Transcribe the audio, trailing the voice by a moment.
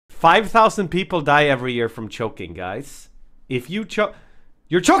5,000 people die every year from choking, guys. If you choke...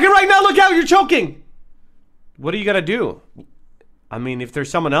 You're choking right now! Look out! You're choking! What are you gonna do? I mean, if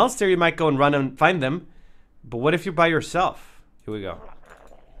there's someone else there, you might go and run and find them. But what if you're by yourself? Here we go.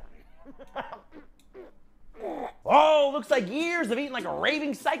 Oh, looks like years of eating like a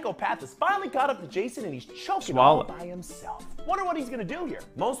raving psychopath has finally caught up to Jason and he's choking all by himself. Wonder what he's gonna do here.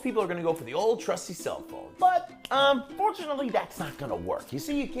 Most people are gonna go for the old trusty cell phone, but fortunately that's not gonna work. You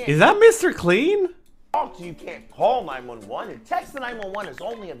see, you can't. Is that Mr. Clean? You can't call 911, and text the 911 is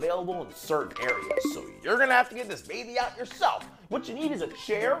only available in certain areas, so you're gonna have to get this baby out yourself. What you need is a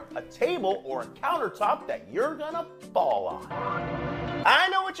chair, a table, or a countertop that you're gonna fall on. I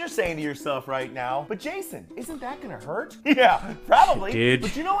know what you're saying to yourself right now, but Jason, isn't that gonna hurt? Yeah, probably. Dude.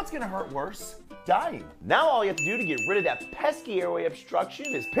 But you know what's gonna hurt worse? Dying. Now all you have to do to get rid of that pesky airway obstruction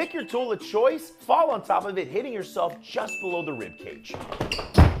is pick your tool of choice, fall on top of it, hitting yourself just below the rib cage.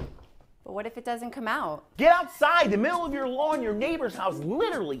 But what if it doesn't come out? Get outside, the middle of your lawn, your neighbor's house,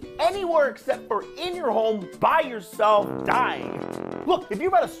 literally anywhere except for in your home by yourself, dying. Look, if you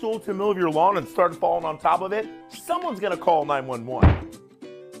brought a stool to the middle of your lawn and started falling on top of it, someone's gonna call 911.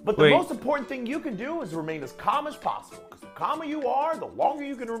 But the most important thing you can do is remain as calm as possible. Because the calmer you are, the longer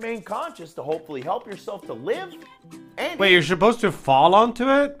you can remain conscious to hopefully help yourself to live and Wait, you're supposed to fall onto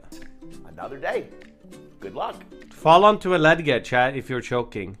it? another day. Good luck. Fall onto a ledge, chat, if you're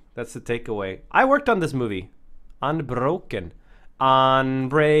choking. That's the takeaway. I worked on this movie. Unbroken.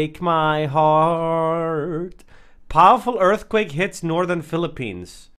 Unbreak my heart. Powerful earthquake hits northern Philippines.